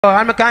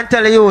I can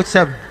tell you,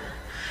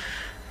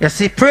 you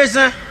see,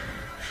 prison,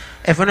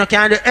 if you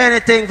can't do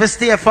anything to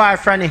stay far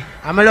from it,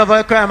 I'm a lover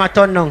of crime, I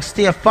turn down,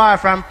 stay far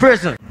from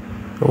prison.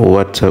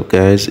 What's up,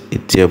 guys?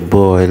 It's your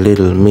boy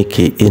Little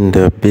Mickey in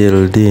the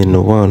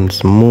building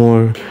once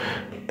more,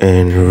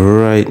 and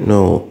right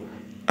now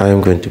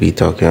I'm going to be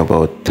talking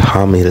about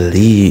Tommy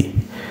Lee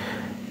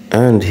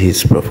and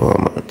his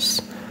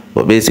performance.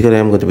 But basically,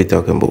 I'm going to be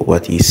talking about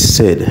what he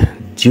said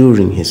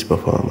during his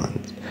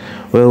performance.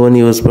 Well, when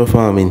he was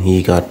performing,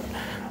 he got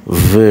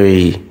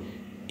very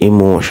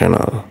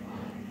emotional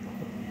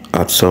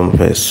at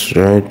Sumfest,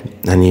 right?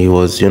 And he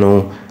was,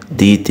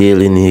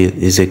 detailing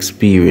his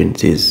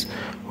experiences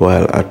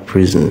while at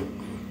prison.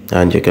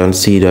 And you can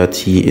see that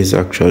he is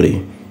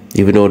actually,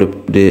 even though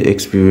the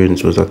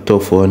experience was a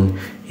tough one,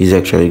 he's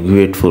actually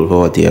grateful for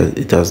what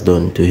it has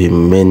done to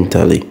him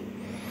mentally,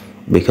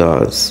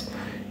 because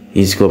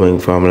he's coming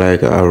from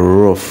like a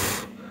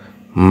rough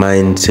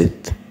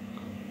mindset.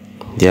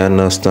 You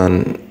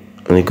understand?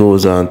 And he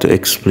goes on to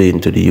explain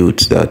to the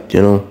youths that,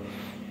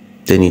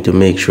 they need to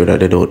make sure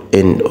that they don't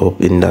end up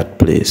in that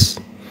place.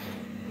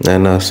 You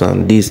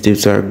understand? These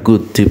tips are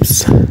good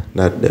tips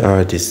that the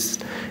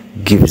artist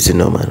gives,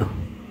 man.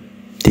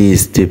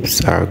 These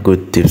tips are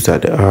good tips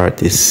that the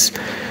artist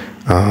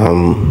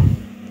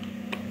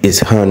is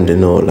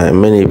handing out. Like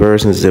many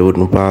persons, they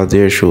wouldn't pass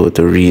their show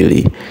to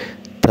really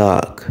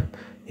talk.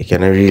 You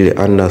can really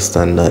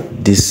understand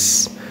that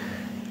this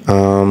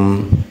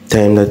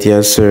time that he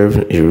has served,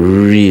 it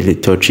really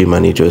touched him,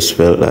 and he just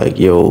felt like,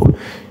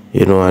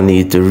 I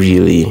need to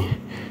really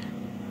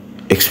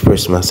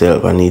express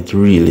myself. I need to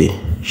really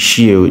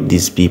share with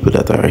these people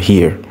that are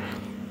here.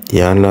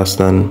 You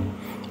understand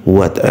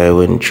what I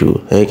went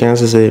through? I can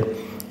say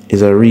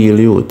he's a real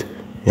youth.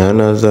 You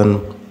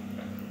understand?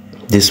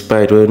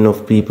 Despite what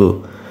enough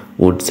people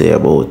would say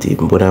about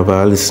him, but if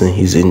I listen to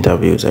his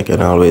interviews, I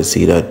can always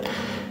see that,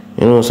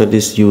 so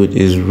this youth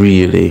is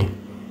really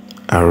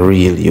a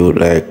real youth,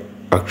 like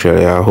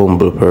actually a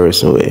humble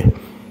person way.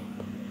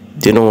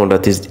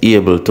 That is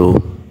able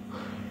to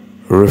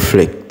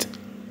reflect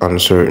on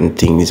certain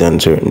things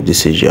and certain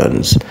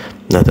decisions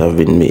that have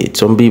been made.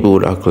 Some people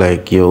would act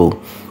like,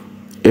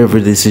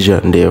 every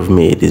decision they have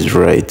made is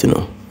right,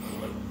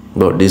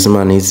 But this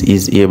man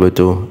is able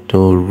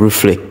to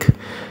reflect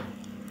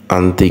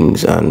on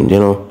things and,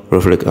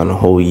 reflect on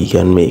how he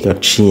can make a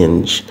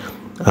change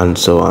and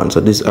so on. So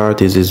this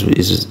artist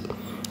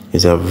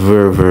is a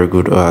very, very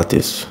good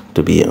artist,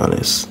 to be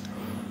honest.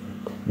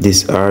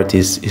 This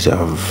artist is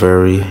a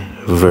very,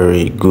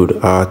 very good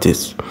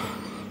artist,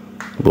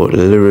 but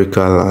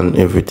lyrical and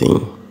everything.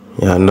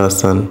 You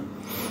understand?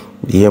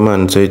 Yeah,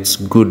 man. So it's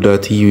good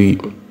that he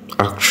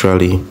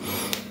actually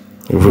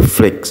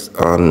reflects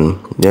on,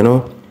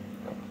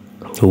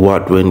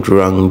 what went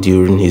wrong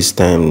during his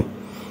time,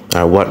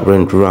 or what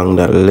went wrong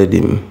that led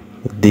him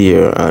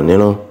there, and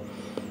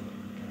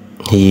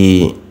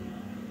he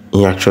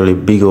actually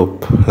big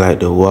up like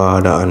the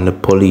warder and the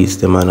police,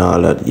 them and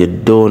all that. You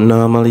don't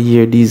normally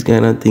hear these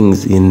kind of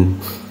things in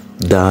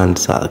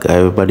dancehall.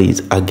 Everybody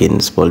is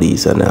against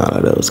police and all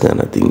of those kind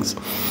of things.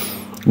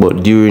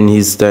 But during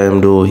his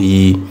time, though,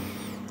 he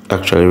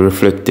actually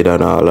reflected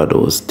on all of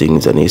those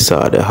things, and he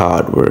saw the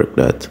hard work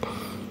that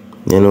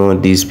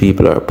these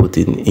people are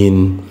putting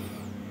in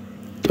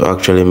to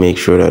actually make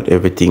sure that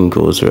everything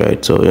goes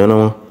right. So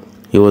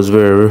he was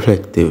very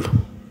reflective.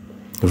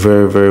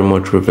 Very, very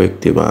much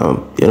reflective.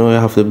 You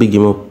have to big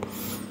him up.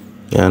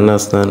 You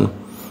understand?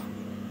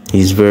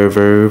 He's very,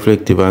 very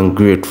reflective and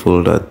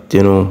grateful that,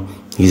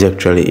 he's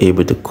actually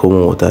able to come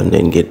out and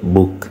then get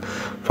booked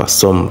for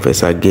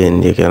Sumfest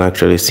again. You can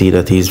actually see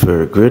that he's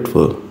very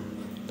grateful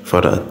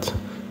for that.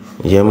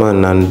 Yeah,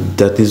 man, and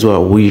that is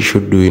what we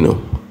should do,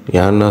 You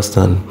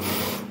understand?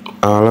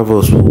 All of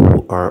us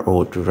who are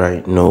out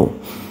right now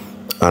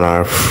and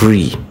are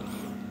free,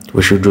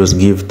 we should just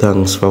give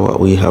thanks for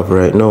what we have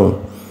right now.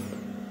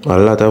 A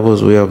lot of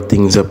us, we have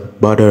things that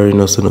bothering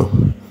us,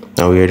 and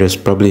we are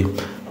just probably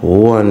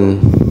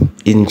 1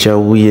 inch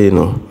away,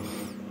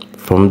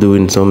 from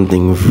doing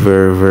something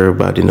very, very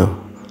bad,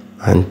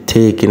 and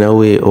taking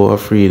away our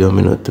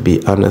freedom, to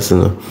be honest,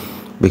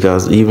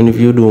 because even if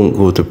you don't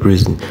go to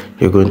prison,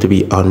 you're going to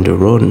be on the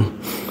run,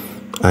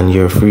 and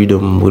your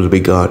freedom will be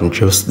gone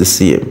just the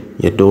same.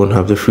 You don't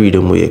have the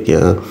freedom where you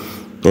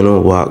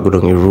can, walk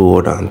down the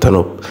road and turn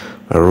up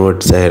a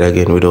roadside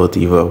again without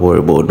even worry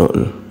about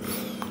nothing.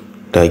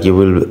 Like you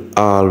will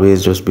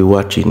always just be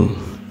watching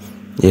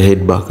your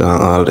head back and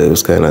all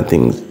those kind of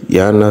things.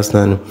 You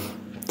understand?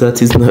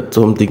 That is not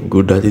something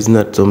good. That is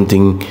not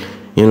something,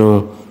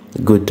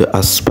 good to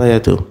aspire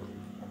to.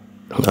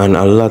 And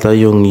a lot of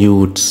young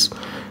youths,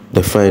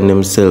 they find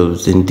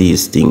themselves in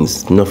these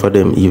things. Enough of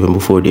them even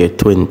before they're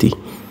 20.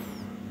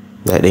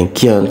 Like they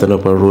can't turn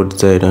up a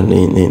roadside and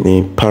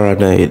they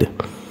paranoid.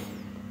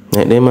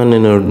 Like them man,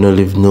 they don't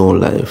live no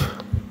life.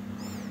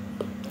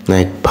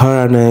 Like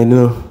paranoid,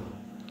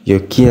 You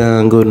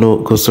can't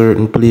go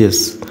certain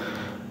place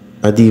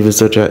at even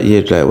such a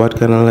age. Like, what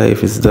kind of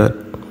life is that?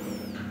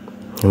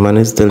 The man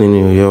is telling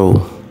you,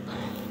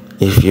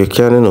 if you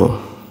can,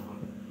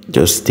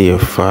 just stay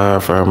far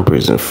from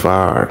prison,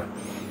 far.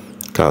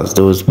 Because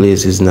those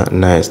places not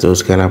nice.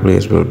 Those kind of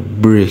places will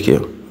break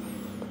you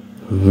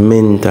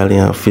mentally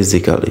and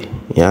physically.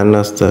 You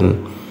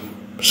understand?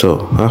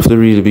 So I have to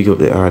really big up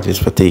the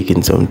artist for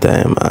taking some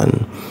time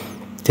and,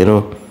 you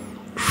know,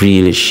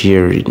 really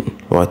sharing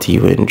what he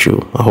went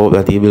through. I hope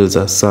that he builds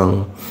a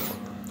song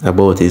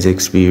about his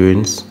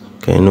experience.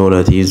 I know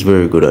that he's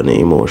very good on the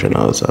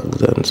emotional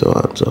songs and so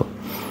on. So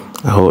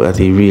I hope that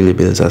he really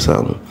builds a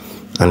song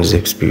on his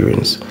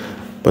experience.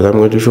 But I'm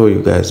going to show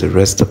you guys the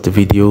rest of the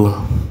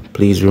video.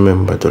 Please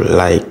remember to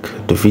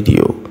like the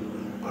video.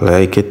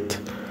 Like it.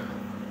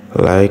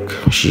 Like,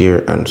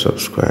 share, and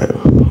subscribe.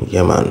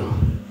 Yeah,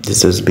 man.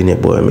 This has been a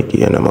boy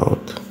Mickey and I'm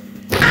out.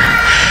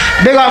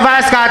 Big up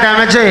Vice Carter,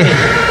 my J.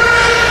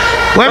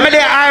 When me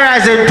there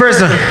I-Rise in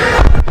prison.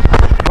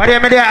 What do you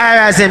mean there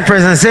I-Rise in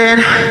prison? Saying,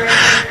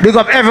 big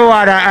up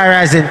everyone that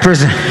I-Rise in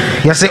prison.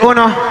 You see,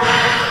 Uno,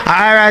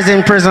 I-Rise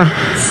in prison.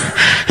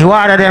 You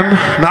order them,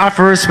 I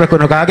offer respect,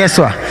 Uno, because guess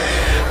what?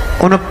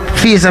 Uno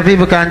feels that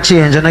people can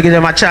change and I give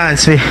them a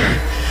chance to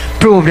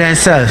prove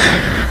themselves.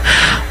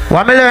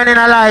 What me learn in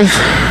a life,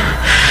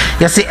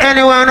 you see,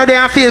 anyone who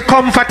there feel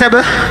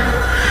comfortable,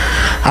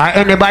 or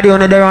anybody who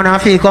there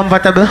and feel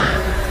comfortable,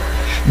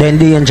 then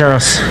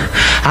dangerous.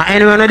 And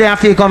anyone who there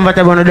feel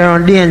comfortable, who there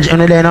on danger,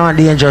 who there in a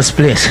dangerous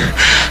place.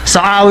 So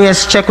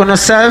always check on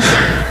yourself.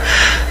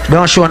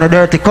 Don't show no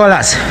dirty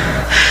colors.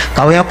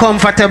 Because when you're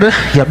comfortable,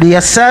 you be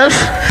yourself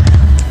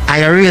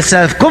and your real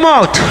self come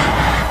out.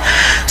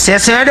 So you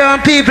see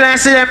them people and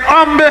see them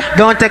humble,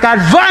 don't take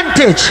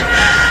advantage.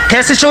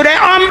 Because you show them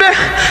humble,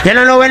 you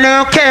don't know when they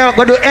don't care,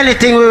 go do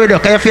anything with you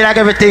because you feel like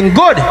everything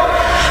good.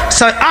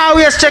 So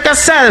always check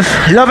yourself,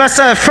 love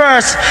yourself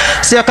first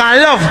so you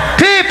can love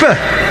people.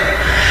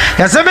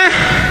 You see me?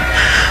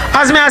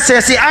 As me I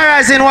say, see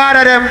I-Rise in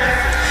water them,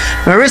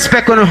 I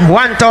respect you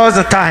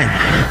 1,000 times.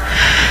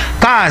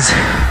 Cause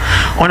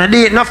on a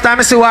day, enough time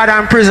I see water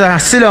in prison,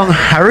 sit down,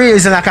 I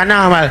reason like a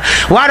normal.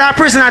 Water in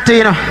prison to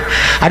you know,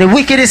 are the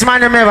wickedest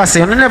man them ever see.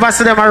 You never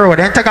see them on the road,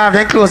 then take off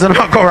their clothes and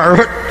walk over the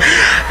road.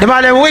 Them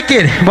are them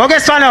wicked. But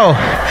guess what now?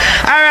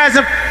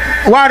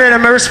 I-Rise water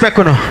them I respect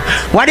you know.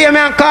 What do you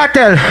mean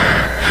cartel?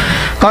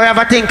 Cause we have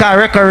a thing called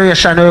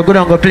recreation, we go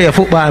down go play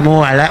football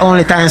more, like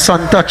only time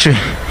sun touch you.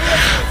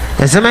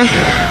 You see me?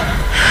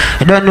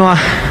 You don't know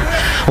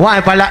why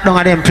people lock down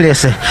at them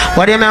places.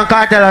 What do you mean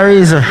cartel a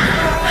reason?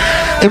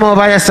 Him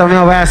over yourself, me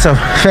over yourself.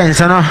 Fence,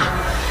 you know.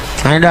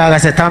 And the dog I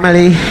say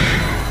family,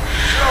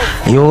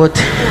 youth.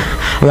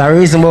 We are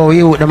reasonable with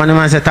youth. The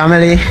man say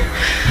family.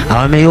 I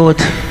want me youth,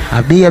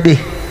 a baby.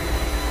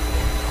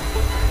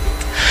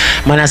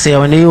 Man I say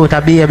when the youth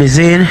a baby,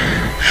 Zane.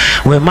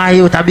 When my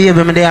youth a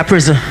baby, me they are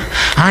prison.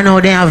 I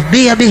know they have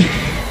baby.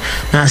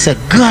 And I say,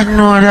 God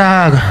no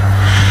dog.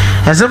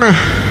 You see me?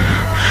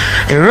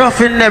 It's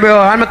rough in there,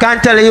 bro. And I can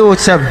tell you,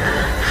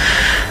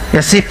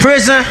 you see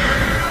prison.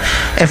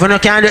 If you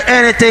can't do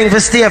anything for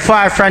stay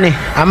far from it,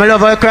 I'm a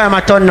love how you cry my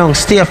tongue down,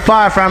 stay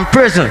far from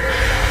prison.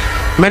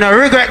 I don't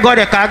regret God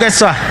because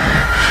guess what?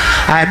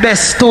 I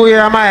best 2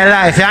 years of my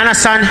life, you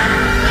understand?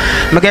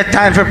 I get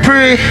time for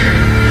pray,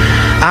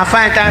 I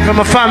find time for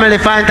my family,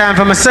 find time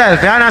for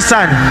myself, you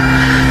understand?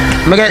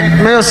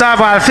 I used to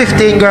have all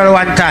 15 girls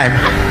one time.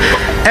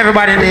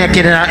 Everybody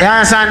naked, you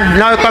understand?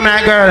 Now you come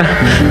like girl,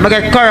 I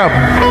get corrupt.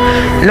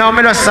 Now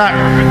I just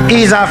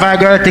ease off a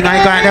girl thing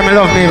and them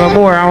love me even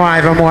more and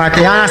want even more.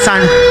 You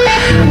understand?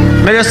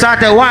 I just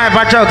start to wipe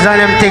for drugs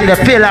and them thing, the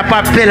pill, a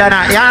pop pill and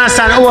that. You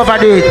understand?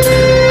 Overdo it.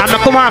 And I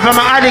come off from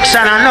my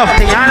addiction and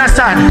nothing, you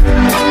understand?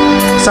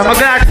 So I'm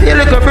glad to feel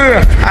a little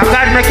break. I'm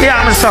glad to make you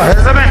happen so. You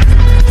see me?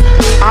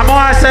 I'm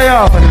going to say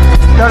yo,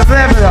 just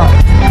level up.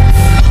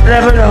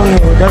 Level down you,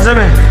 you see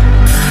me?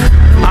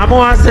 I'm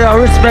going to say I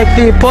respect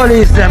the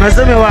police them. You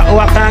see me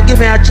what can give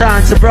me a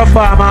chance to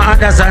perform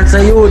and understand so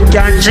youth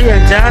can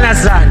change, you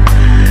understand?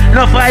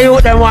 Not for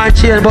youth them want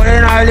change, but they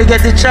don't really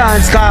get the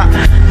chance because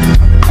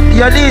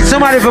you need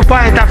somebody to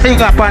point a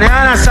finger upon, you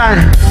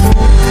understand?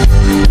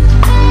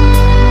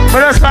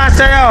 But just want to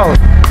say yo,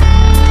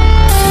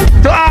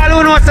 to all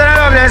who know say they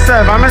love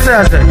themselves, I'm going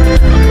to say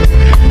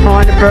I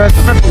want the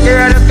person to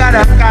hear the God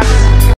of God.